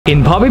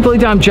In Poppy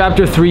Playtime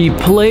Chapter 3,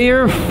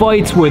 player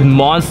fights with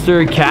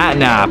monster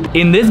Catnap.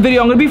 In this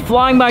video, I'm going to be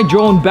flying my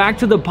drone back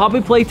to the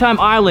Poppy Playtime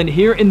Island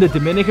here in the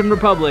Dominican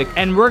Republic,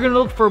 and we're going to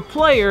look for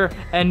player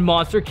and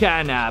monster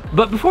Catnap.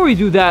 But before we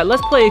do that,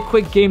 let's play a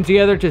quick game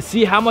together to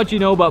see how much you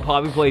know about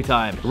Poppy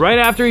Playtime. Right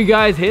after you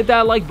guys hit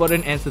that like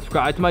button and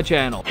subscribe to my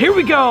channel. Here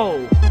we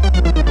go!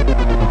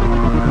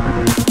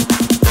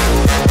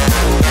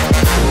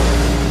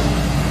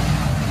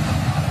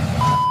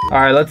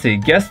 Alright, let's see.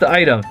 Guess the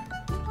item.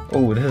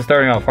 Oh, this is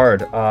starting off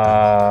hard.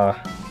 I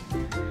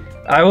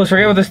always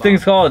forget what this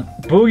thing's called.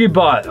 Boogie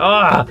Bot.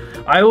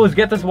 I always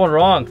get this one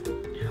wrong.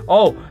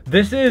 Oh,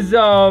 this is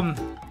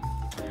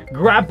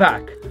Grab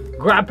Pack.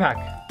 Grab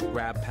Pack.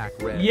 Grab Pack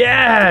Red.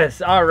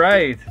 Yes. All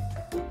right.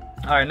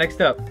 All right. Next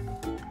up,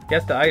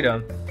 guess the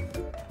item.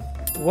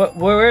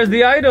 Where's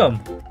the item?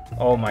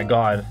 Oh my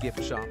God.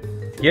 Gift shop.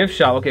 Gift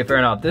shop. Okay, fair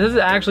enough. This is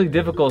actually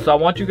difficult, so I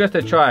want you guys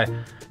to try.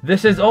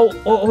 This is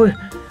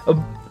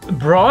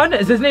Braun?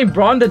 Is his name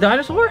Braun the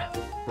dinosaur?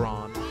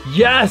 Braun.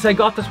 Yes, I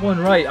got this one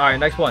right. All right,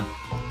 next one.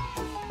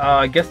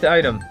 Guess the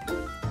item.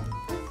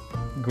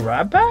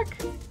 Grab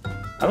Pack?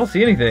 I don't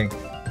see anything.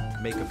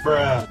 Make a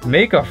friend.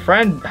 Make a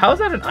friend? How's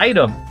that an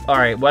item? All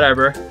right,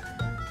 whatever.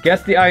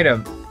 Guess the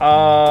item.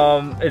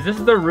 Is this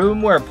the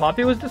room where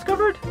Poppy was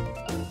discovered?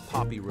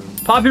 Poppy room.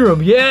 Poppy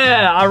room.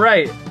 Yeah. All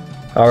right.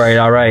 All right.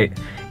 All right.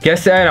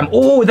 Guess the item.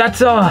 Oh,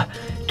 that's a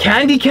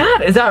Candy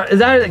Cat. Is that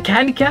a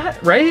Candy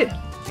Cat? Right?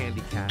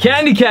 Candy Cat.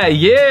 Candy Cat,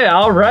 yeah,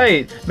 all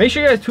right. Make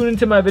sure you guys tune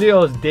into my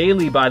videos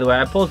daily, by the way.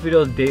 I post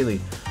videos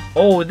daily.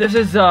 Oh, this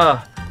is,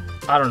 I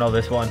don't know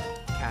this one.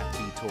 Cat B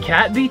toy.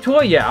 Cat B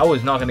toy? Yeah, I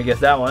was not going to guess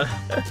that one.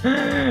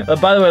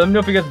 By the way, let me know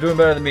if you guys are doing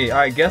better than me. All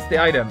right, guess the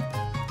item.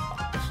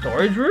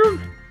 Storage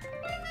room?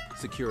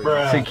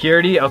 Security.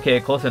 Security?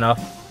 Okay, close enough.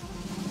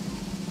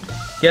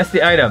 Guess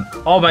the item.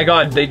 Oh my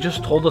God, they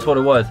just told us what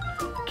it was.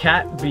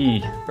 Cat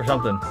B or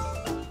something.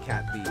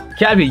 Cat B.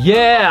 Cat B,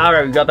 yeah, all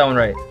right, we got that one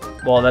right.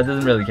 Well, that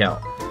doesn't really count.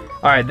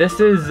 All right, this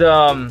is,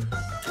 honestly,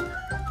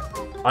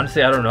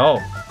 I don't know.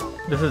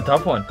 This is a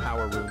tough one.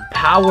 Power room.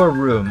 Power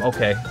room.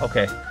 Okay,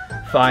 okay.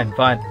 Fine,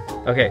 fine.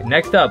 Okay,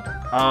 next up.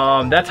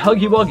 That's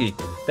Huggy Wuggy.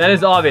 That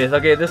is obvious.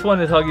 Okay, this one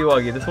is Huggy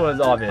Wuggy. This one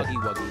is obvious.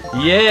 Huggy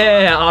Wuggy.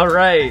 Yeah, all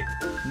right.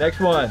 Next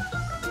one.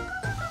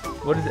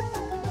 What is it?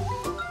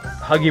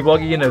 Huggy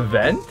Wuggy in a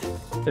vent?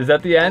 Is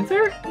that the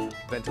answer?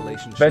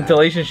 Ventilation shaft.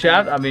 Ventilation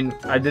shaft? I mean,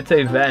 I did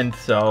say vent,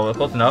 so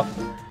close enough.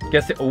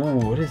 Guess it. Ooh,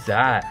 what is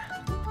that?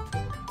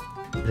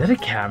 Is that a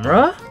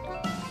camera?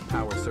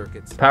 Power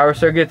circuits. Power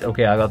circuits?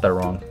 Okay, I got that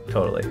wrong.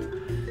 Totally.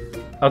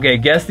 Okay,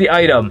 guess the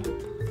item.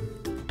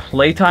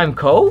 Playtime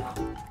Co?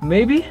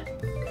 Maybe?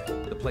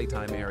 The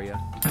Playtime area.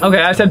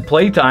 Okay, I said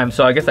Playtime,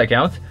 so I guess that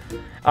counts.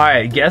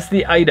 Alright, guess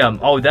the item.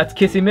 Oh, that's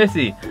Kissy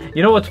Missy.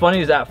 You know what's funny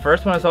is at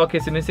first when I saw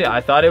Kissy Missy,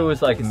 I thought it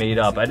was like made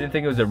up. I didn't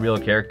think it was a real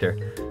character.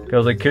 I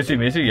was like, Kissy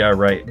Missy? Yeah,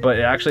 right. But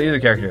it actually is a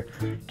character.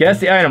 Guess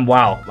the item.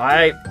 Wow.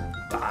 I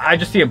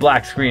just see a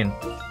black screen.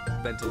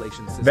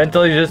 Ventilation system.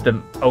 Ventilation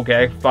system.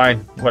 Okay, fine.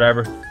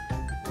 Whatever.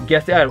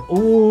 Guess the item.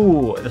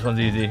 Ooh, this one's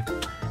easy.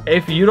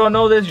 If you don't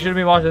know this, you shouldn't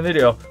be watching the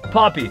video.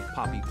 Poppy.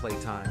 Poppy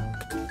Playtime.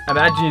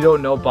 Imagine you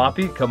don't know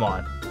Poppy. Come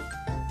on.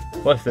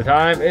 What's the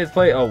time? It's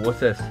play. Oh, what's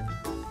this?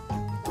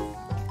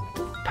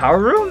 Power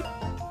room?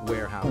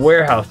 Warehouse.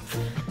 Warehouse.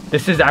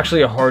 This is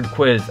actually a hard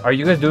quiz. Are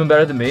you guys doing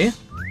better than me?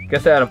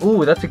 Guess the item.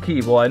 Ooh, that's a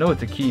key. Well, I know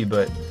it's a key,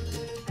 but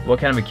what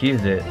kind of a key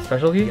is it?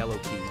 Special key? Yellow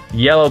key.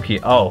 Yellow key.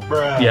 Oh,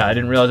 yeah, I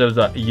didn't realize it was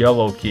a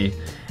yellow key.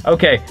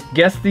 Okay,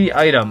 guess the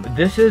item.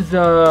 This is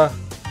the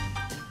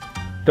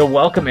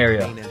welcome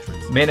area. Main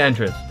entrance. Main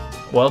entrance.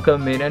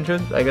 Welcome main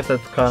entrance. I guess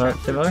that's kind of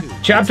similar. 2.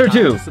 Chapter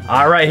 2.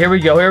 All right, here we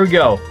go. Here we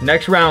go.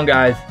 Next round,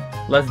 guys.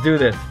 Let's do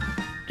this.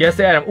 Guess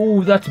the item.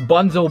 Ooh, that's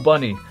Bunzo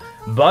Bunny.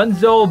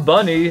 Bunzo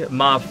Bunny,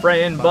 my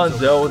friend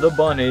Bunzo the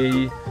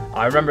Bunny.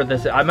 I remember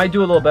this. I might do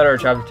a little better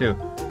at Chapter 2.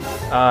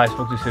 I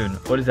spoke too soon.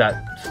 What is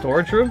that?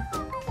 Storage room?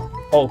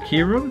 Oh,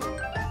 key room?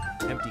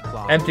 Empty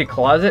closet. Empty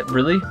closet?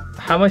 Really?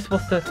 How am I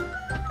supposed to?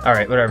 All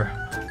right, whatever.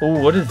 Oh,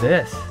 what is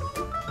this?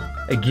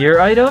 A gear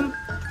item?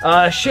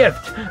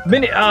 Shift.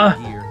 Mini.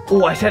 Gear.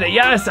 Oh, I said it.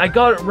 Yes, I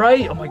got it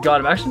right. Oh my God,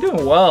 I'm actually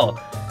doing well.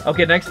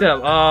 Okay, next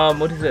up.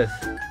 What is this?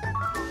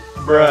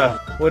 Bruh.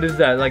 What is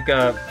that? Like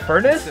a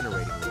furnace?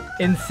 Incinerating room.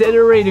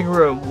 Incinerating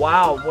room.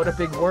 Wow, what a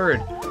big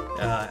word.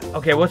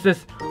 Okay, what's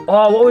this?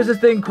 Oh, what was this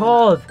thing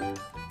called?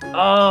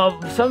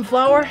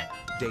 Sunflower?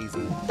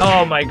 Daisy.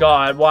 Oh my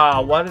God,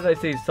 wow, why did I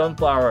say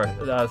sunflower?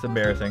 That's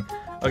embarrassing.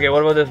 Okay,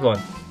 what about this one?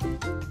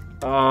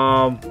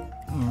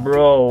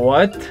 Bro,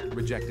 what?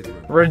 Rejected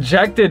room.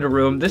 Rejected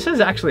room. This is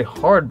actually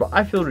hard, but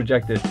I feel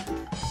rejected.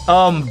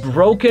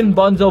 Broken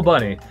Bunzo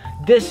Bunny.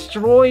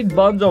 Destroyed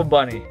Bunzo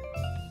Bunny.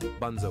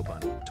 Bunzo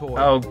Bunny. Toy.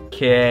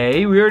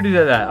 Okay, we already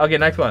did that. Okay,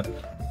 next one.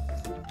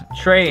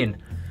 Train.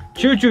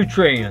 Choo-choo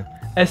train.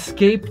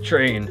 Escape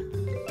train.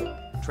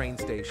 Train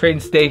station. Train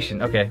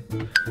station. Okay,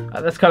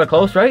 that's kind of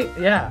close, right?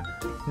 Yeah.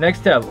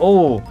 Next up.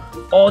 Oh,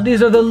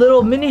 these are the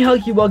little mini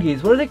Huggy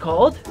Wuggies. What are they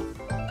called?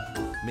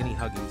 Mini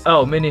Huggies.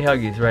 Oh, mini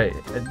Huggies. Right.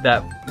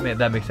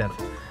 That makes sense.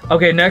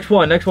 Okay, next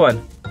one.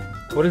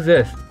 What is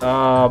this?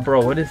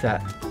 Bro, what is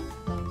that?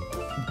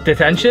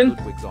 Detention?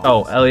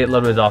 Oh, Elliot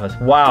Ludwig's office.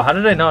 Wow, how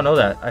did I not know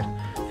that? I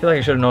feel like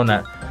I should have known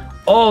that.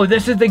 Oh,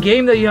 this is the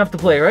game that you have to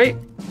play, right?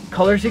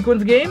 Color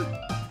sequence game?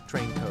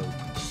 Train code.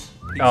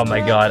 Oh my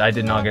god, I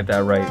did not get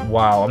that right.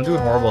 Wow, I'm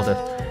doing horrible at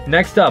this.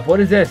 Next up, what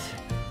is this?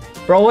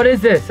 Bro, what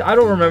is this? I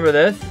don't remember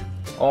this.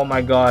 Oh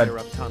my god. Higher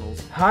up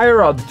tunnels.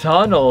 Higher up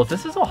tunnels.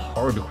 This is a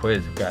hard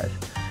quiz, guys.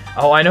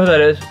 Oh, I know who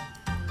that is.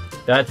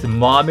 That's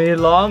Mommy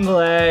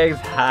Longlegs.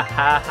 Ha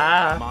ha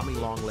ha. Mommy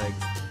long legs.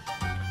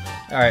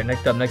 Alright,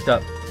 next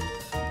up.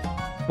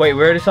 Wait,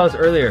 we already saw this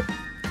earlier.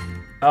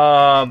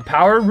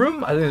 Power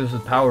room? I think this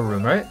was power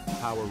room, right?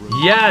 Power room.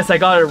 Yes, I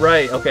got it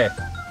right. Okay.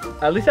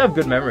 At least I have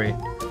good memory.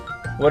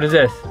 What is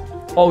this?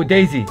 Oh,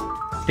 Daisy.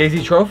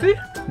 Daisy Trophy?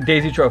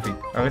 Daisy Trophy.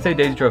 I'm gonna say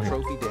Daisy Trophy.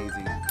 Trophy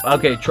Daisy.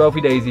 Okay, Trophy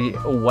Daisy.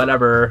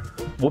 Whatever.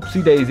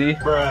 Whoopsie Daisy.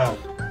 Bruh.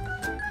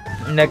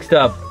 Next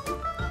up.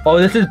 Oh,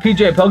 this is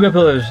PJ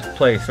Pugapillar's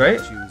place, right?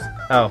 Choose.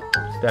 Oh,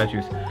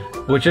 statues.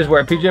 Which is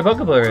where PJ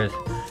Pugapillar is.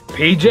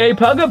 PJ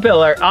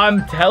Pugapillar,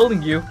 I'm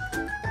telling you.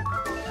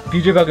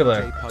 PJ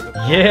Pugapillar.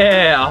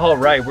 Yeah,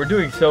 alright, we're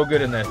doing so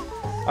good in this.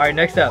 Alright,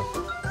 next up.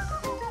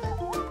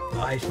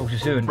 Oh, I spoke too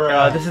soon.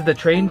 This is the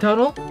train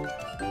tunnel?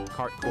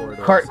 Cart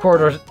corridors. Cart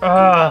corridors.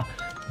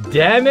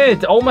 Damn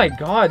it. Oh my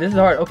god, this is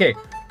hard. Okay.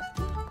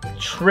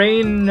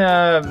 Train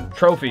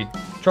trophy.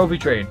 Trophy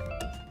train.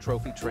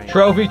 Trophy train.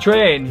 Trophy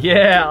train.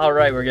 Yeah,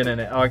 alright, we're getting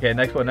it. Okay,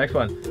 next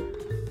one.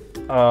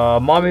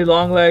 Mommy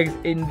Longlegs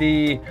in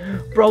the...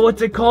 Bro,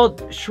 what's it called?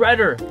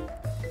 Shredder.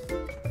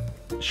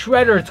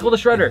 It's called a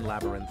shredder.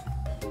 Labyrinth.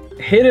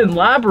 Hidden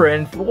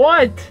Labyrinth?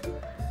 What?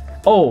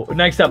 Oh,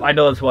 next up, I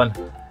know this one.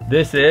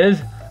 This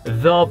is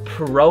the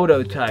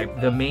prototype,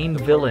 the main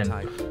villain.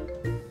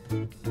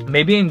 Prototype.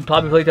 Maybe in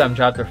Poppy Playtime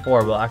Chapter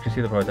 4, we'll actually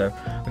see the prototype.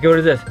 Okay, what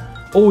is this?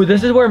 Oh,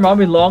 this is where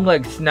Mommy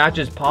Longlegs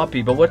snatches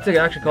Poppy, but what's it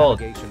actually called?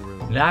 Navigation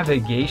room.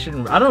 Navigation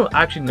room. I don't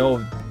actually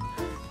know.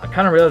 I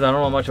kind of realized I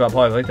don't know much about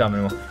Poppy Playtime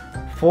anymore.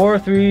 4,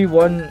 3,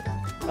 1,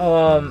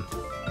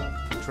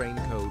 Train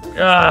code.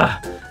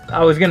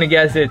 I was gonna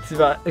guess it,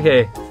 but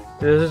okay.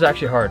 This is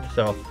actually hard,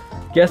 so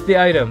guess the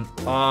item.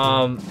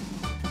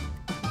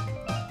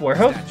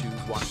 Warehouse?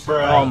 Statues. Watch.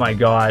 Oh my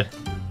god.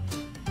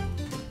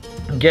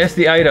 Guess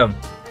the item.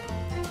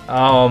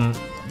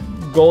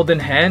 Golden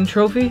hand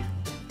trophy?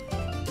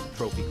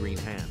 Trophy green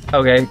hand.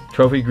 Okay,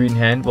 trophy green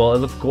hand. Well, it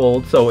looks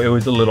gold, so it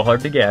was a little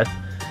hard to guess.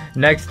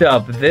 Next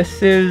up,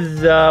 this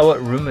is, what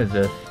room is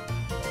this?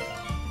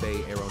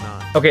 Bay Arrow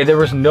 9. Okay, there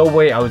was no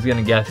way I was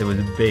gonna guess it was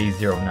Bay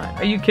 09.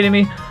 Are you kidding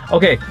me?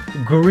 Okay,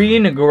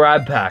 green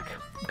grab pack.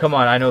 Come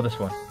on, I know this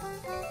one.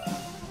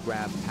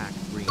 Grab pack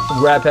green.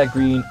 Grab pack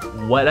green,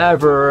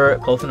 whatever.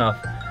 Close enough.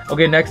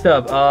 Okay, next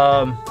up,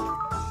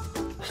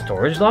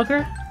 storage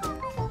locker?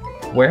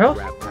 Warehouse?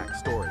 Grab pack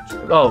storage.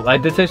 Oh, I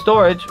did say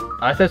storage.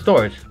 I said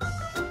storage.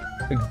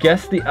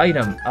 Guess the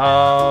item.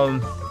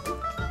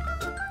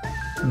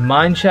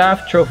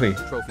 Mineshaft trophy.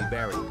 Trophy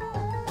buried.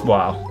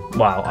 Wow.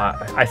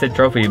 I said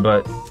trophy,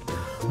 but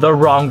the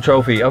wrong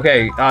trophy.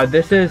 Okay,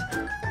 this is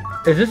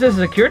this a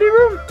security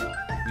room?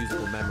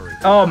 Musical memory.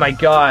 Oh my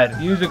god,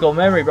 musical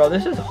memory, bro.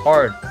 This is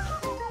hard.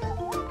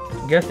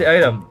 Guess the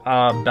item.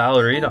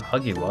 Ballerina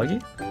Huggy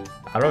Wuggy?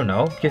 I don't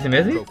know. Kissy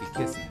Missy? Trophy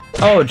kissy.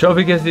 Oh,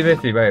 Trophy Kissy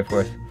Missy, right, of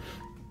course.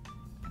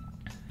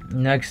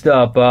 Next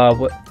up,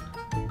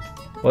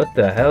 what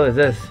the hell is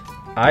this?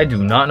 I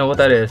do not know what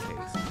that is.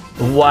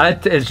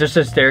 What? It's just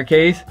a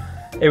staircase?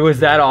 It was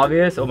that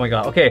obvious? Oh my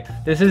god. Okay,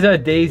 this is a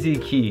daisy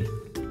key.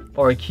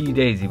 Or a key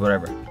daisy,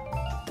 whatever.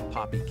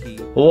 Poppy key.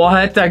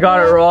 What? I got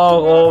it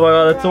wrong. Oh my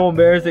god, that's so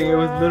embarrassing. It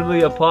was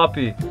literally a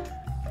poppy.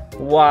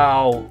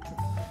 Wow.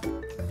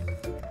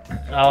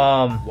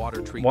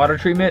 Water treatment. Water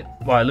treatment?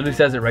 Wow, it literally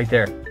says it right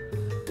there.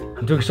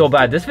 I'm doing so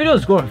bad. This video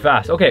is going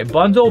fast. Okay,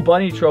 Bunzo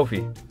Bunny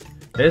Trophy.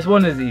 This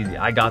one is easy.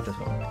 I got this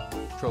one.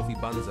 Trophy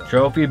Bunzo.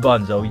 Trophy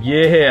Bunzo.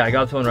 Yeah, I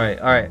got this one right.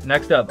 Alright,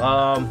 next up.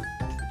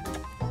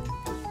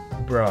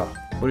 Bruh.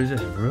 What is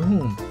this?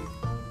 Room.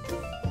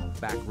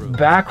 Back room.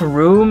 Back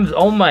rooms?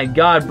 Oh my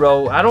god,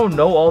 bro. I don't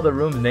know all the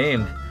rooms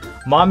names.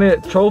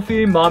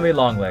 Trophy Mommy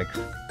Longlegs.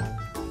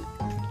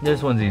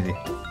 This one's easy.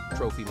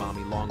 Trophy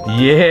Mommy long.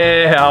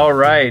 Yeah,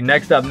 alright.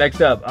 Next up.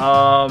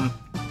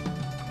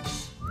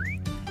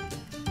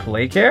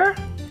 Playcare?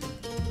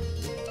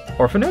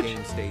 Orphanage?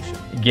 Game station.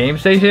 Game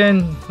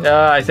station?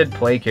 I said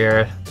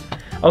Playcare.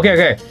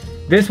 Okay.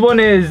 This one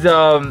is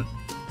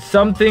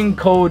something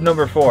code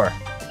number 4.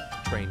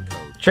 Train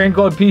code. Train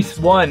code piece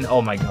 1.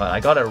 Oh my god, I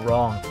got it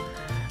wrong.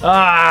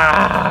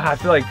 I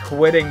feel like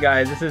quitting,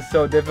 guys. This is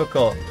so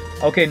difficult.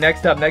 Okay,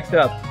 next up.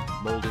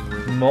 Molding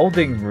room.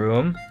 Molding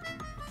room.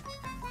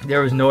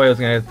 There was no way I was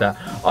gonna get that.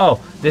 Oh,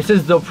 this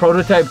is the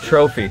prototype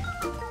trophy.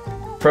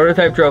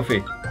 Prototype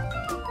trophy.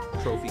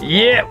 Trophy.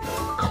 Yeah,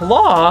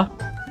 claw.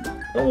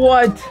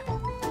 What?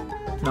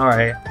 All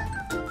right.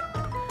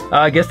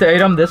 Guess the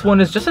item. This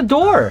one is just a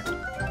door.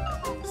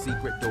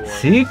 Secret door.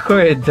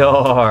 Secret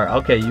door.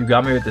 Okay, you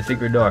got me with the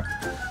secret door.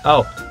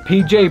 Oh,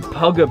 PJ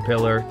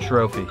Pugapillar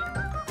trophy.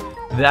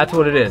 That's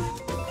what it is.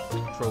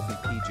 Trophy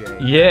PJ.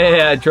 PJ.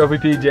 Yeah, trophy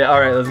PJ. All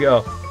right, let's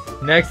go.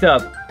 Next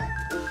up.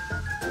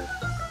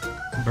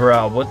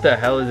 Bro, what the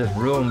hell is this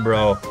room,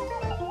 bro?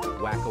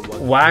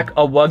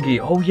 Whack-a-wuggy.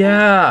 Oh,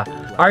 yeah.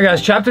 All right,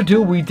 guys, chapter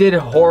 2, we did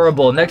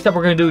horrible. Next up,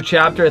 we're going to do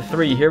chapter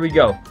 3. Here we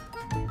go.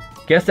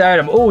 Guess the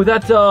item. Oh,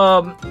 that's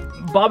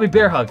Bobby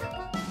Bear Hug.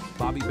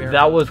 Bobby Bear.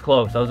 That was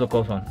close. That was a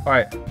close one. All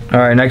right. All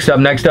right, next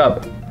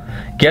up.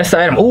 Guess the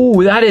item.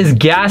 Oh, that is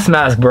gas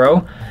mask,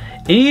 bro.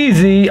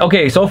 Easy.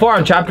 Okay, so far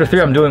on chapter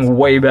 3, I'm doing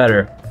way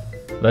better.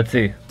 Let's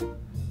see.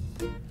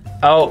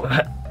 Oh,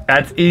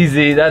 that's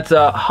easy. That's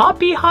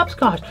hoppy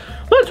hopscotch.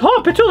 Let's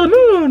hop into the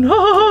moon.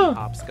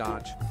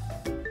 Hopscotch.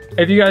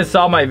 If you guys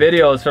saw my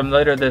videos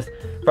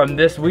from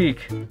this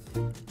week.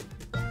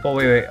 Oh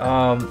wait.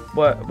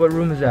 What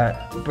room is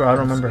that? Bro, I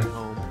don't remember.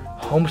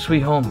 Home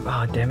Sweet Home.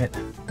 Ah, oh, damn it.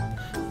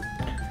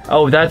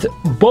 Oh, that's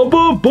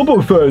Bubba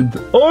Fett.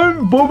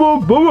 I'm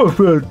Bubba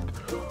Fett.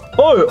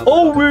 I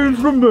always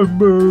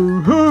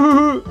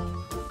remember.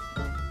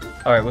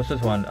 All right, what's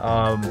this one?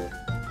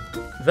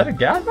 Is that a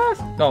gas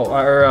mask? No,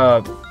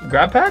 or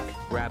grab pack?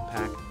 Grab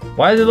pack.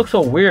 Why does it look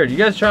so weird? You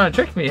guys trying to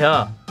trick me,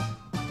 huh?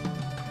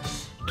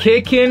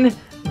 Kickin'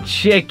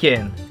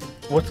 Chicken.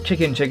 What's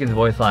Kickin' Chicken's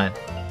voice line?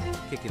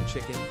 Kickin'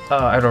 Chicken.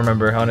 I don't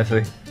remember,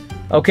 honestly.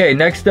 Okay,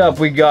 next up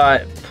we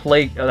got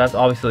Play. Oh, that's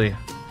obviously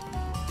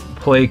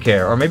Play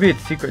Care, or maybe it's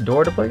Secret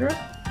Door to Play Care.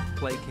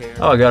 Play Care.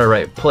 Oh, I got it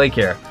right. Play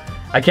Care.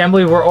 I can't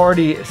believe we're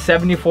already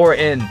 74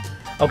 in.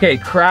 Okay,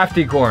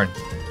 Crafty Corn.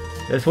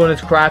 This one is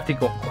Crafty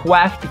Corn.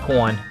 Crafty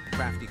Corn.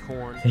 Crafty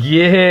Corn.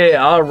 Yeah,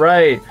 all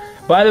right.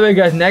 By the way,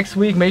 guys, next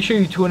week, make sure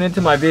you tune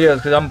into my videos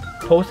because I'm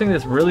posting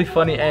this really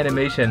funny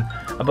animation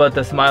about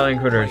the smiling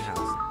critters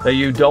that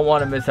you don't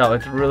want to miss out.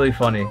 It's really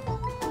funny.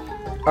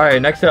 All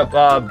right, next up,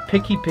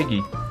 Picky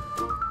Piggy.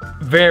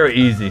 Very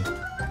easy.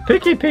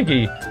 Picky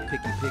Piggy.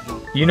 Picky Piggy.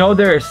 You know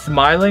their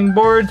smiling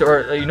boards,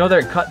 or you know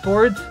their cut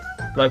boards?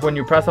 Like when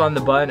you press on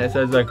the button, it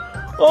says like,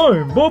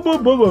 I'm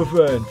Bubba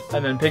friend.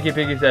 And then Picky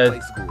Piggy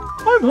says,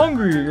 I'm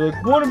hungry,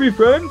 like, wanna be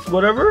friends?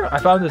 Whatever. I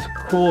found this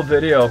cool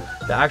video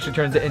that actually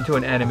turns it into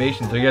an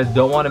animation, so you guys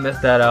don't want to miss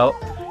that out.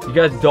 You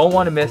guys don't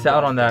want to miss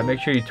out on that. Make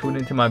sure you tune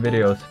into my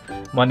videos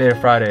Monday to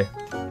Friday.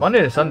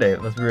 Monday to Sunday,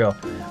 let's be real.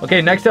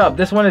 Okay, next up,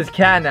 this one is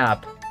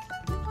Catnap.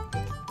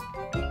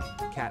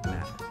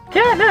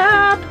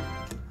 Catnap!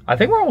 I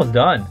think we're almost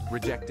done.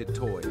 Rejected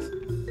Toys.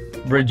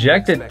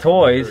 Rejected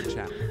Toys?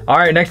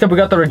 Alright, next up we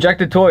got the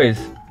Rejected Toys.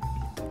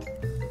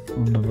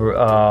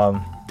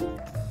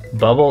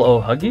 Bubble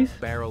O Huggies?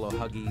 Barrel O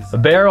Huggies. A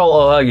Barrel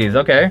O Huggies,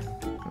 okay.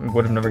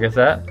 Would have never guessed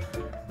that.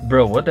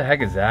 Bro, what the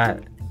heck is that?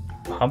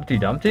 Humpty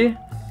Dumpty?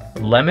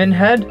 Lemon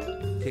Head?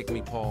 Kick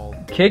Me Paul.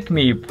 Kick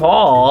Me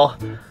Paul?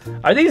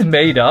 Are these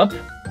made up?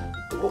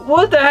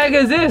 What the heck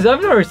is this?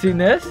 I've never seen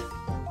this.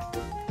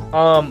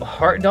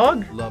 Heart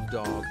Dog? Love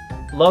Dog.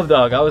 Love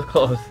Dog, I was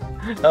close.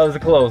 That was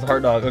close.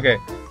 Heart Dog, okay.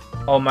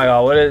 Oh my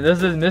god, what is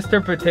this? Is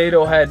Mr.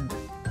 Potato Head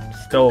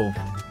Stove.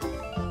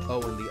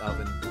 Oh, in the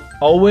oven.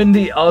 Oh, in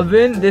the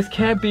oven? This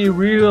can't be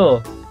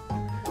real.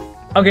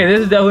 Okay,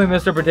 this is definitely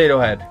Mr. Potato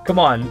Head. Come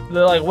on,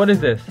 like, what is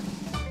this?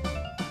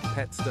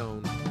 Pet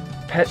Stone.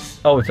 Pets.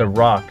 Oh, it's a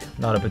rock,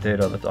 not a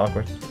potato. That's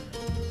awkward.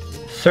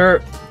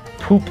 Sir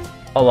Poop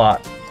a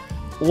Lot.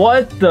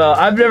 What the?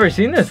 I've never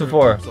seen this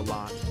before. Poops a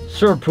lot.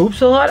 Sir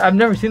Poops a Lot? I've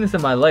never seen this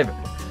in my life.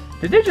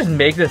 Did they just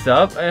make this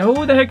up? And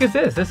who the heck is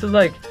this? This is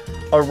like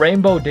a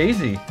Rainbow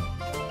Daisy.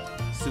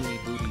 Soonie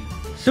Booty.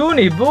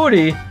 Soonie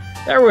Booty?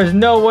 There was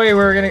no way we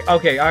were gonna...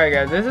 Okay, alright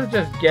guys, this is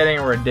just getting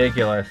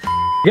ridiculous.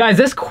 Guys,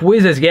 this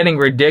quiz is getting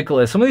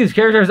ridiculous. Some of these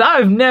characters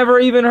I've never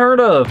even heard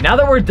of. Now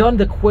that we're done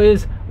the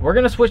quiz, we're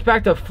gonna switch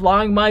back to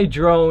flying my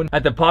drone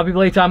at the Poppy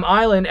Playtime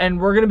Island, and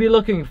we're gonna be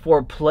looking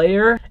for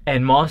Player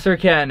and Monster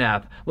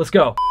Catnap. Let's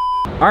go.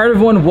 Alright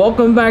everyone,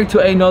 welcome back to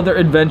another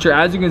adventure.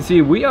 As you can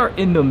see, we are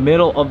in the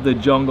middle of the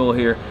jungle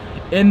here.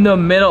 In the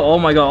middle, oh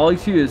my god, all you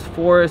see is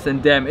forest,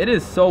 and damn, it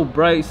is so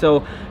bright,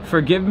 so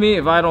forgive me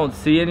if I don't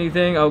see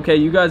anything. Okay,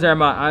 you guys are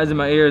my eyes and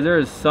my ears. There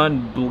is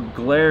sun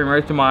glaring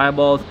right through my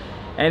eyeballs.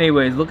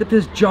 Anyways, look at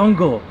this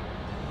jungle.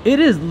 It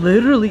is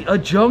literally a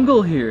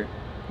jungle here.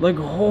 Like,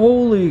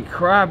 holy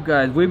crap,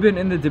 guys. We've been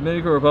in the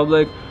Dominican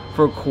Republic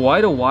for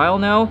quite a while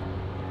now,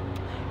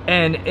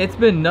 and it's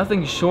been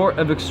nothing short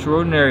of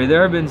extraordinary.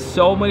 There have been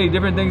so many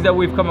different things that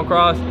we've come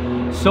across,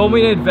 so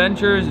many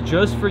adventures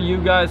just for you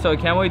guys, so I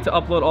can't wait to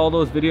upload all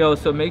those videos.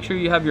 So make sure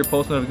you have your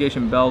post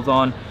notification bells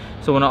on,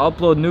 so when I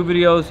upload new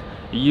videos,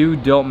 you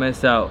don't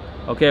miss out.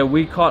 Okay,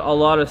 we caught a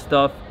lot of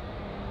stuff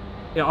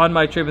on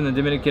my trip in the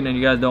Dominican, and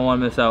you guys don't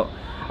want to miss out.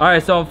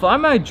 Alright, so I'm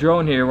flying my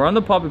drone here. We're on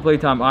the Poppy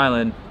Playtime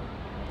Island,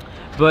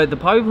 but the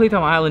Poppy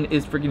Playtime Island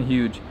is freaking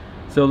huge.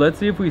 So let's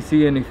see if we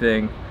see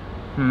anything.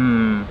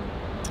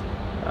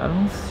 I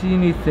don't see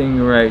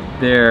anything right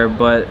there,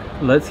 but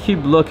let's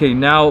keep looking.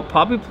 Now,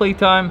 Poppy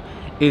Playtime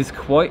is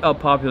quite a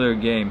popular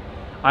game.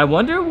 I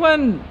wonder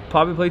when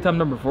Poppy Playtime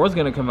number 4 is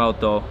going to come out,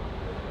 though.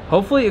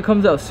 Hopefully it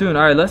comes out soon.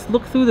 Alright, let's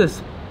look through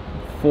this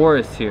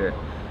forest here.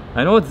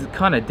 I know it's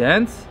kind of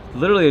dense,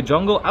 literally a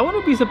jungle. I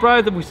wouldn't be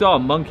surprised if we saw a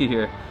monkey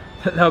here.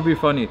 That would be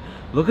funny.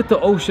 Look at the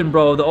ocean,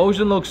 bro. The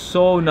ocean looks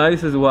so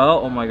nice as well.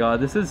 Oh my god,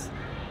 this is...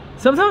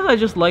 Sometimes I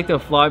just like to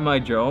fly my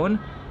drone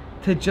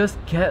to just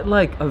get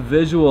like a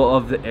visual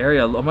of the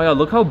area. Oh my god,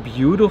 look how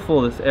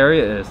beautiful this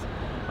area is.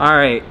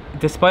 Alright,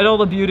 despite all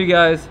the beauty,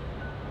 guys,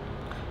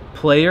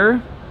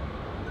 Player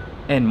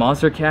and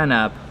Monster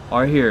Catnap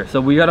are here. So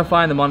we gotta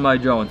find them on my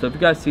drone. So if you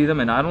guys see them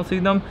and I don't see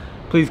them,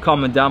 please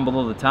comment down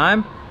below the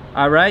time.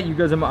 Alright, you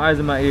guys are my eyes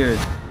and my ears.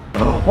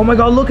 Oh my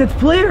god, look, it's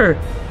Player!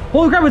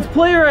 Holy crap, it's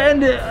Player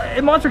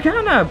and Monster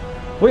Catnap!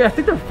 Wait, I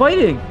think they're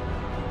fighting.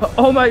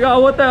 Oh my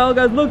god, what the hell,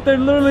 guys? Look, they're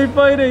literally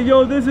fighting.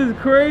 Yo, this is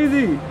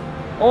crazy.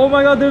 Oh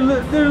my god, they're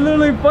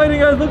literally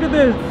fighting, guys. Look at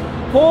this.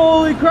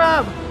 Holy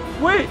crap.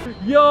 Wait,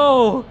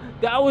 yo,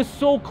 that was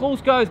so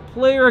close, guys.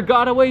 Player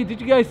got away.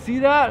 Did you guys see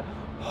that?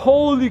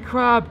 Holy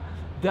crap.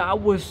 That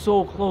was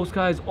so close,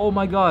 guys. Oh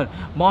my god.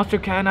 Monster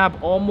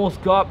Catnap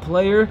almost got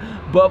Player,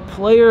 but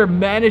Player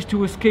managed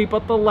to escape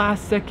at the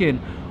last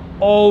second.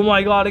 Oh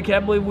my god, I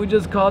can't believe we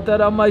just caught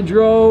that on my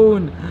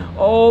drone.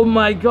 Oh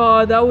my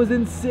god, that was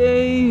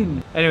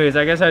insane. Anyways,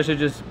 I guess I should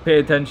just pay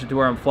attention to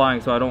where I'm flying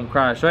so I don't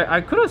crash, right?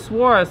 I could have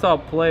swore I saw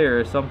Player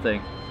or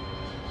something.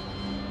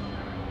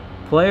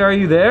 Player, are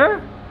you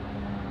there?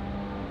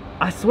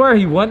 I swear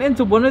he went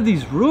into one of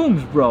these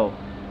rooms, bro.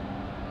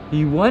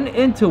 He went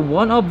into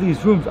one of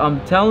these rooms,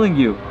 I'm telling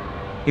you.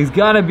 He's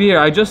gotta be here.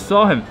 I just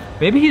saw him.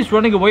 Maybe he's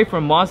running away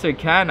from Monster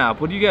Catnap.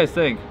 What do you guys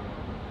think?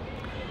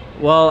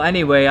 Well,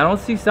 anyway, I don't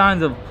see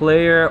signs of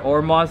Player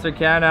or Monster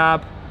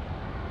Catnap,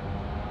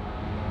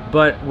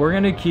 but we're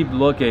gonna keep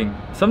looking.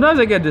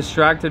 Sometimes I get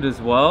distracted as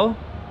well.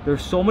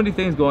 There's so many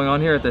things going on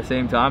here at the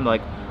same time.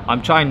 Like,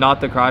 I'm trying not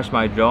to crash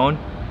my drone,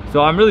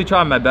 so I'm really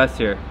trying my best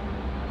here.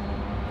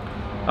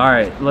 All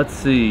right, let's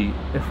see.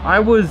 If I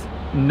was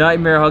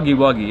Nightmare Huggy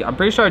Wuggy, I'm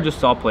pretty sure I just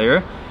saw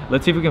Player.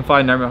 Let's see if we can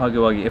find Nightmare Huggy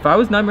Wuggy. If I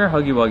was Nightmare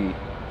Huggy Wuggy,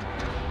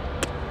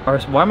 or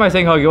why am I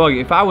saying Huggy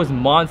Wuggy? If I was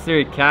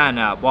Monster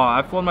Catnap, wow,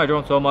 I've flown my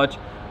drone so much,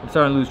 I'm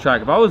starting to lose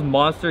track. If I was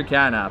Monster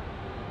Catnap,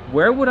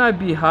 where would I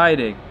be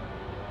hiding?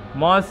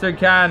 Monster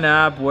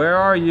Catnap, where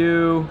are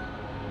you?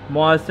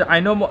 Monster,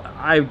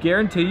 I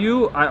guarantee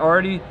you,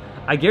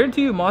 I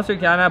guarantee you Monster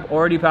Catnap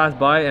already passed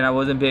by and I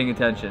wasn't paying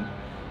attention.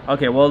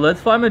 Okay, well, let's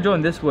fly my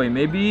drone this way.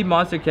 Maybe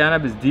Monster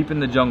Catnap is deep in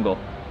the jungle.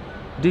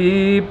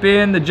 Deep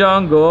in the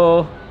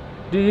jungle,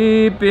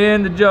 deep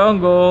in the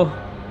jungle.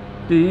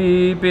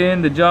 Deep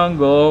in the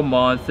jungle,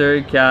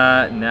 Monster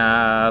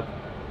Catnap.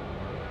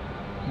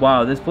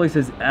 Wow, this place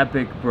is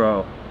epic,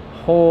 bro.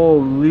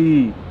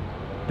 Holy,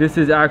 this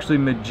is actually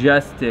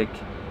majestic.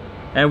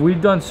 And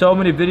we've done so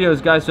many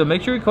videos, guys, so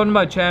make sure you come to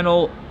my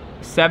channel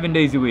 7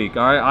 days a week.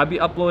 All right, I'll be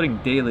uploading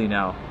daily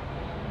now,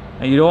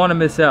 and you don't want to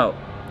miss out.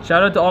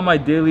 Shout out to all my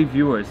daily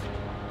viewers.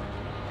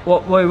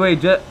 Well, wait,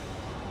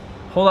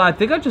 hold on. I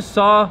think I just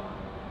saw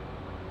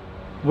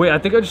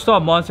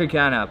Monster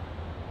Catnap.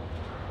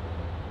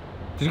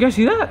 Did you guys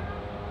see that?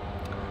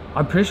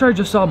 I'm pretty sure I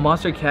just saw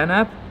Monster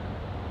Catnap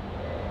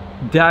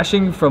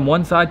dashing from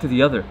one side to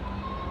the other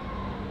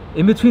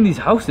in between these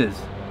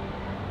houses.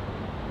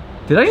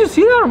 Did I just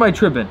see that, or am I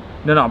tripping?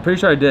 No, I'm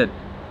pretty sure I did.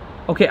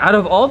 Okay, out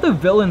of all the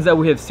villains that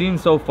we have seen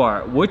so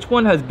far, which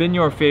one has been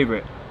your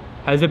favorite?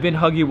 Has it been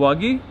Huggy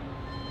Wuggy?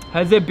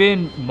 Has it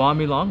been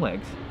Mommy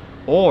Longlegs?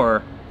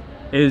 Or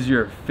is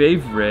your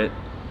favorite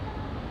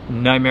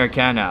Nightmare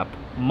Catnap,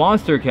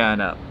 Monster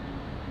Catnap?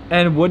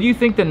 And what do you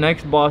think the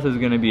next boss is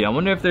going to be? I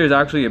wonder if there's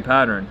actually a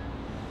pattern.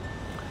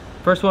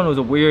 First one was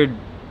a weird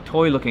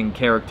toy looking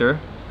character.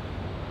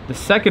 The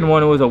second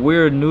one was a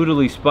weird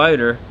noodly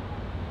spider.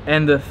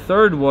 And the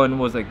third one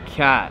was a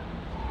cat.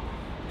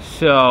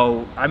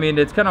 So, I mean,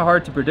 it's kind of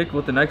hard to predict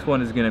what the next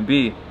one is going to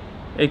be.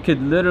 It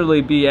could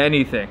literally be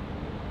anything.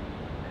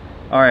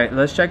 Alright,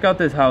 let's check out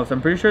this house.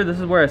 I'm pretty sure this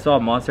is where I saw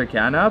Monster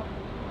Catnap,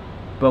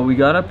 but we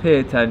gotta pay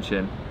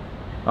attention.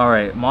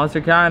 Alright, Monster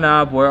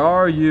Catnap, where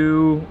are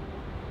you?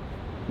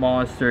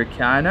 Monster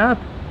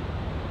Catnap?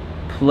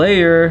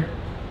 Player.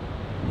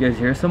 You guys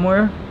here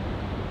somewhere?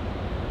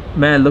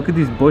 Man, look at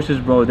these bushes,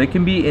 bro. They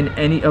can be in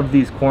any of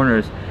these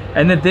corners.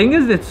 And the thing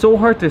is, it's so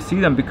hard to see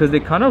them because they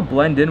kind of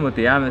blend in with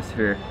the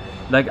atmosphere.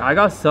 Like, I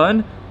got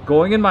sun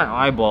going in my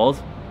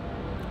eyeballs.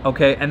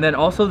 Okay, and then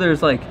also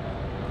there's like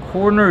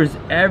corners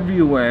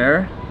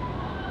everywhere.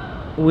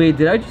 Wait,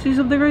 did I just see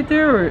something right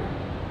there? Or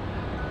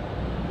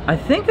I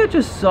think I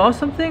just saw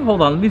something.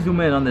 Hold on, let me zoom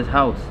in on this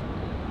house.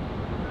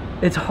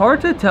 It's hard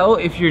to tell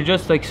if you're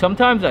just like,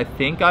 sometimes I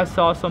think I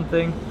saw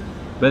something,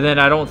 but then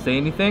I don't say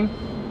anything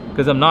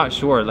because I'm not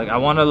sure. Like, I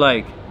want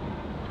to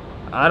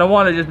I don't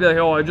want to just be like,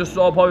 oh, I just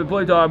saw Poppy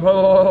Playtime,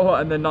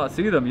 and then not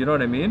see them, you know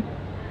what I mean?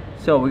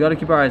 So we got to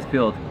keep our eyes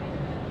peeled.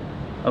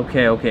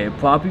 Okay,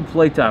 Poppy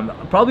Playtime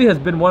probably has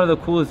been one of the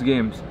coolest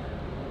games.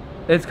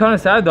 It's kind of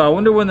sad though. I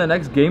wonder when the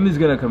next game is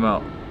gonna come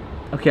out.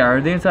 Okay,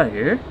 are they inside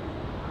here?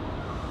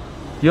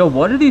 Yo,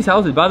 what are these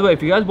houses? By the way,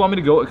 if you guys want me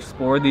to go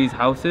explore these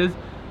houses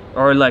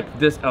or like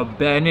this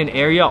abandoned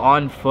area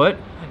on foot,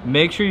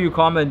 make sure you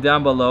comment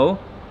down below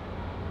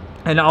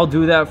and I'll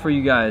do that for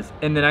you guys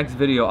in the next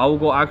video. I will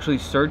go actually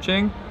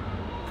searching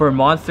for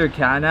Monster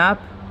Catnap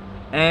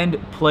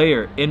and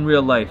player in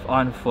real life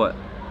on foot,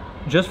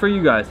 just for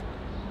you guys,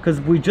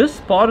 because we just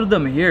spotted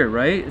them here,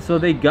 right? So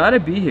they gotta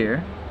be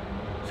here.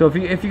 So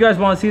if you guys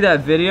want to see that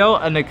video,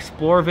 an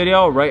explore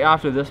video right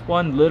after this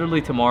one,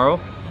 literally tomorrow,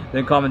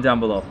 then comment down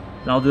below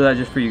and I'll do that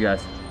just for you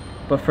guys.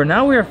 But for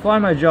now, we are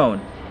flying my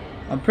drone.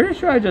 I'm pretty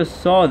sure I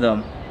just saw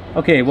them.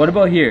 Okay, what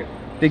about here?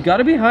 They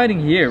gotta be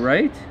hiding here,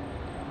 right?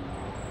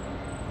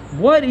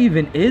 What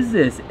even is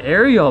this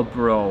area,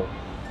 bro?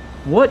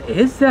 What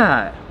is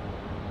that?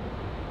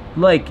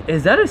 Like,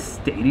 is that a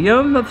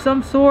stadium of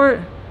some sort?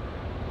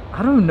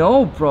 I don't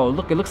know, bro.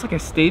 Look, it looks like a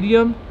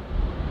stadium.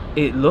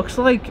 It looks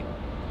like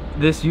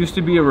this used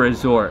to be a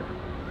resort,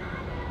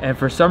 and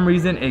for some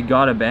reason it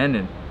got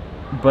abandoned,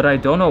 but I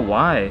don't know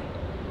why.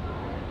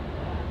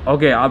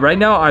 Okay, right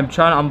now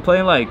I'm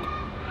playing like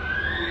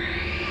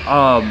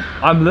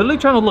I'm literally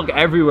trying to look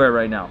everywhere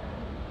right now.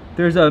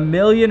 There's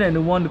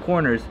 1,000,001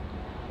 corners.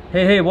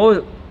 Hey, what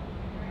was,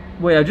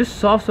 wait, I just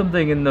saw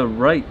something in the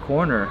right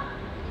corner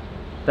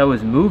that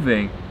was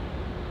moving.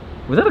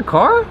 Was that a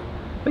car?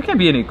 There can't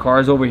be any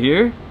cars over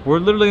here. We're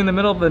literally in the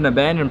middle of an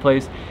abandoned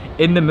place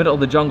in the middle of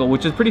the jungle,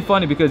 which is pretty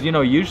funny because, you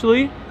know,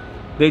 usually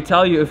they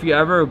tell you if you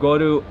ever go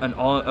to an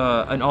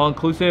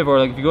all-inclusive, or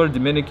like if you go to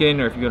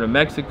Dominican, or if you go to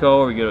Mexico,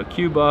 or you go to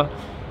Cuba,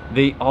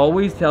 they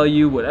always tell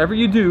you whatever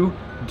you do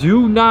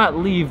not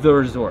leave the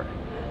resort.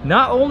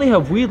 Not only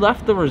have we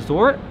left the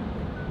resort,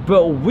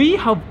 but we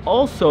have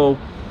also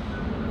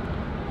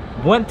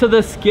went to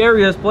the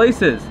scariest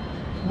places.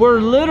 We're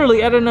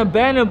literally at an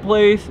abandoned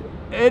place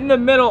in the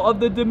middle of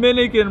the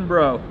Dominican,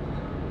 bro.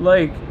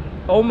 Like,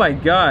 oh my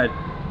god,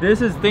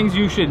 this is things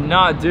you should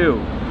not do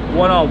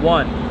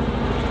one-on-one.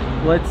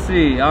 Let's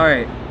see. All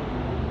right,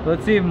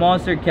 let's see if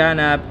Monster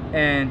Catnap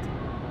and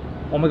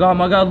oh my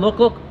god,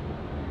 look.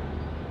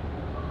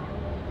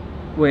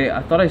 Wait,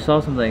 I thought I saw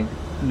something.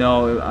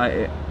 No,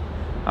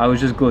 I was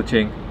just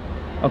glitching.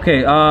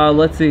 Okay,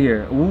 let's see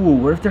here. Ooh,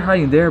 what if they're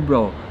hiding there,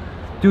 bro?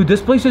 Dude,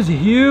 this place is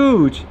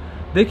huge.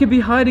 They could be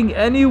hiding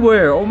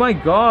anywhere. Oh my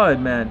god,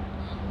 man.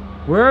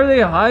 Where are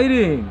they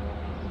hiding?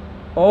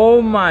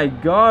 Oh my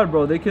god,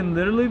 bro. They can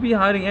literally be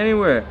hiding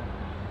anywhere.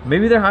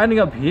 Maybe they're hiding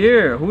up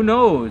here. Who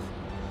knows?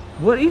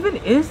 What even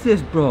is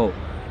this, bro?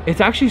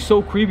 It's actually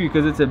so creepy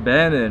because it's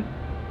abandoned.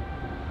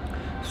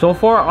 So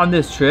far on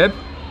this trip,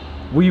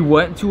 we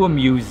went to a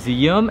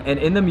museum, and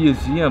in the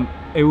museum,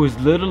 it was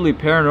literally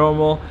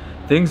paranormal.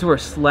 Things were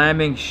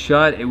slamming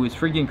shut. It was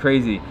freaking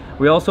crazy.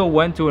 We also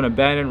went to an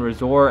abandoned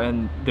resort,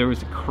 and there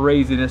was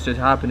craziness just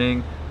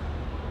happening.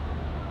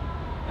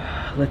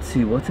 Let's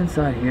see, what's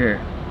inside here?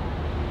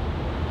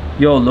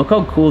 Yo, look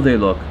how cool they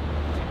look.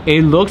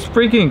 It looks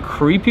freaking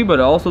creepy, but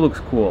it also looks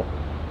cool.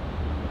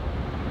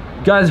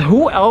 Guys,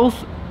 who else,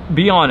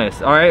 be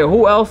honest, all right?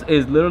 Who else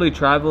is literally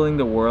traveling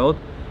the world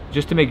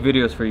just to make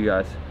videos for you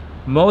guys?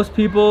 Most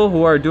people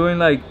who are doing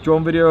like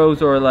drone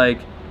videos or like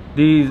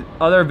these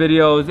other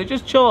videos, they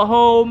just chill at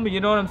home, you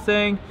know what I'm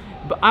saying?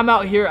 But I'm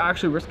out here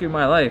actually risking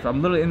my life.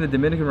 I'm literally in the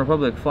Dominican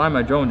Republic flying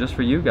my drone just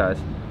for you guys.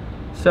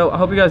 So I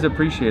hope you guys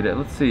appreciate it.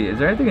 Let's see, is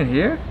there anything in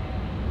here?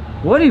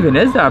 What even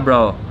is that,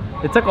 bro?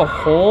 It's like a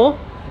hole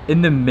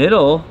in the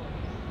middle.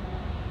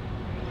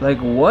 Like,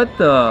 what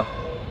the?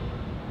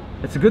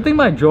 It's a good thing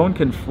my drone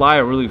can fly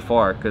really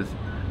far, because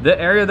the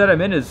area that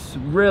I'm in is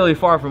really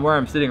far from where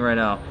I'm sitting right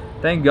now.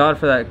 Thank God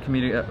for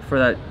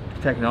that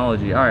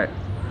technology. All right.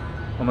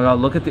 Oh my god,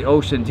 look at the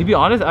ocean. To be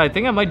honest, I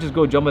think I might just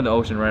go jump in the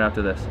ocean right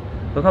after this.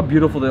 Look how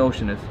beautiful the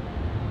ocean is.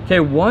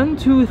 Okay, 1,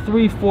 2,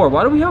 3, 4.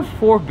 Why do we have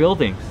 4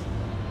 buildings?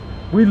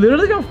 We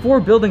literally got 4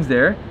 buildings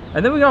there,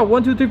 and then we got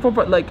 1, 2, 3, 4,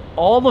 5. Like,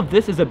 all of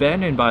this is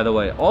abandoned, by the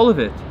way. All of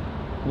it.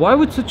 Why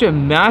would such a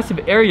massive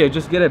area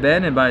just get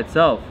abandoned by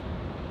itself?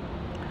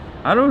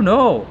 I don't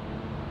know.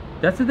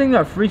 That's the thing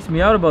that freaks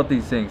me out about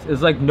these things.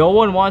 Is like, no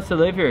one wants to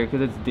live here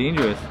because it's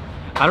dangerous.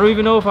 I don't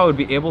even know if I would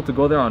be able to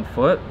go there on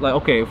foot. Like,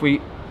 okay,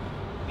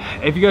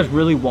 if you guys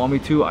really want me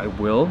to, I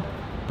will.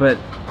 But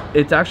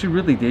it's actually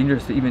really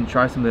dangerous to even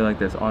try something like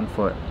this on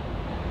foot.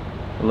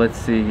 Let's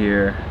see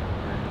here.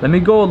 Let me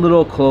go a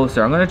little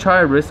closer. I'm gonna try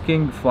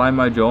risking flying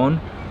my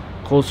drone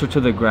closer to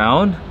the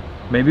ground.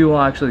 Maybe we'll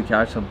actually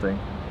catch something.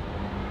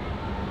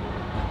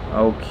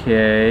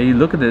 Okay,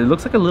 look at this. It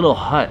looks like a little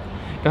hut.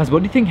 Guys, what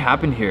do you think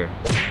happened here?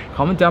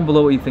 Comment down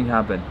below what you think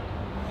happened.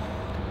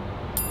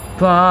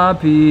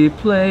 Poppy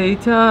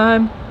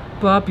Playtime,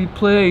 Poppy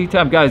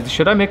Playtime. Guys,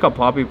 should I make a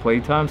Poppy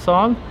Playtime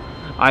song?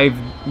 I've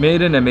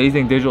made an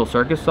Amazing Digital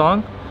Circus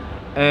song,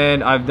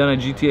 and I've done a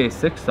GTA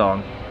 6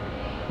 song.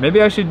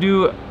 Maybe I should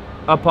do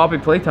a Poppy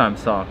Playtime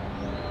song,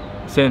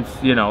 since,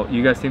 you know,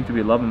 you guys seem to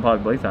be loving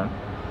Poppy Playtime.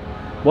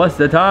 What's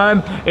the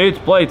time? It's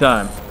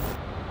playtime.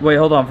 Wait,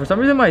 hold on. For some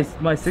reason,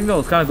 my signal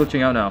is kind of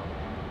glitching out now.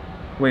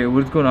 Wait,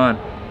 what's going on?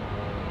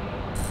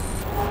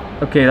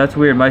 Okay, that's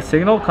weird. My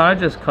signal kind of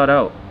just cut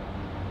out.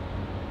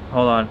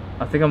 Hold on.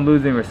 I think I'm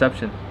losing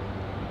reception.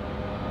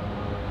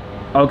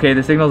 Okay,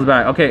 the signal's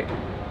back. Okay.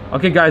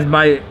 Okay, guys,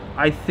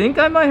 I think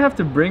I might have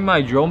to bring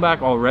my drone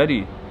back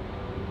already.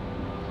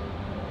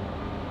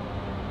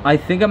 I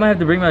think I might have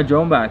to bring my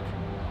drone back.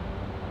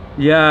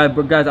 Yeah,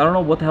 but guys, I don't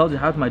know what the hell just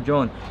happened to my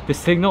drone. The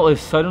signal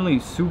is suddenly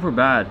super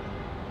bad.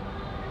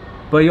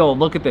 But yo,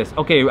 look at this.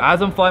 Okay,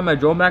 as I'm flying my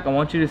drone back, I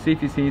want you to see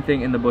if you see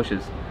anything in the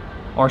bushes.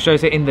 Or should I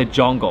say in the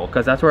jungle?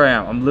 Because that's where I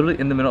am. I'm literally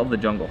in the middle of the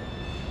jungle.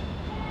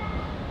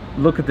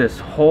 Look at this.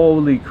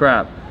 Holy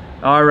crap.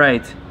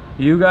 Alright.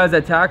 You guys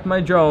attacked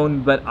my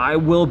drone, but I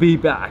will be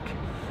back.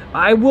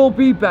 I will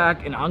be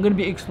back, and I'm going to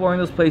be exploring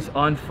this place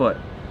on foot.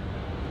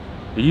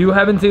 You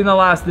haven't seen the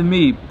last of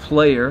me,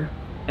 player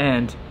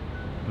and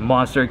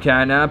Monster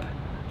Catnap.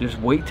 Just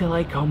wait till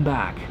I come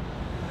back.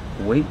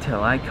 Wait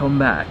till I come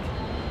back.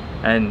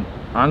 And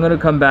I'm going to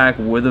come back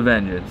with a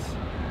vengeance.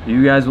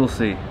 You guys will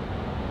see.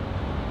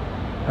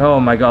 Oh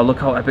my god, look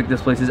how epic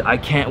this place is. I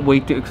can't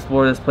wait to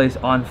explore this place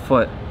on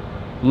foot.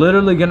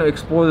 Literally going to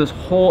explore this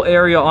whole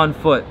area on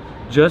foot.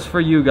 Just for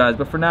you guys.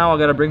 But for now, I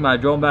gotta bring my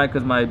drone back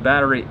because my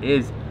battery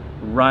is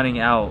running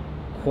out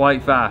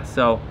quite fast.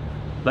 So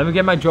let me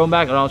get my drone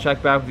back and I'll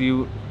check back with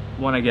you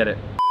when I get it.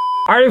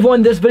 Alright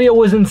everyone, this video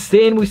was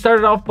insane. We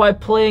started off by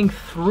playing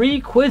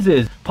 3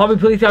 quizzes. Poppy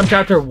Playtime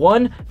Chapter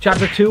 1,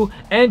 Chapter 2,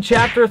 and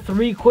Chapter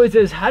 3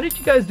 quizzes. How did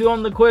you guys do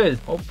on the quiz?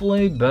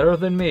 Hopefully better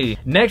than me.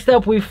 Next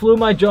up, we flew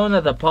my drone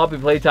at the Poppy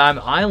Playtime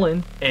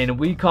Island, and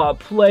we caught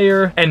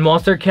Player and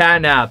Monster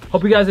Catnap.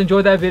 Hope you guys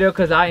enjoyed that video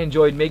because I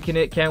enjoyed making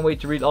it. Can't wait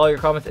to read all your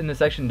comments in the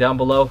section down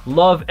below.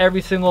 Love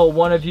every single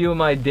one of you,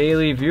 my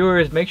daily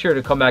viewers. Make sure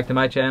to come back to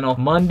my channel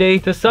Monday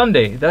to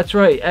Sunday. That's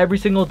right, every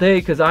single day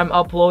because I'm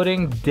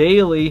uploading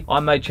daily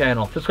on my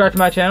channel. Subscribe to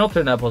my channel,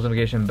 turn that post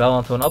notification bell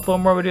on so when I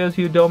upload more videos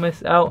you don't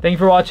miss out. Thank you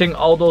for watching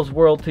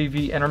AldosWorld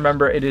TV, and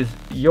remember, it is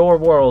your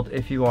world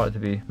if you want it to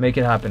be. Make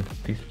it happen.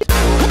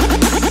 Peace.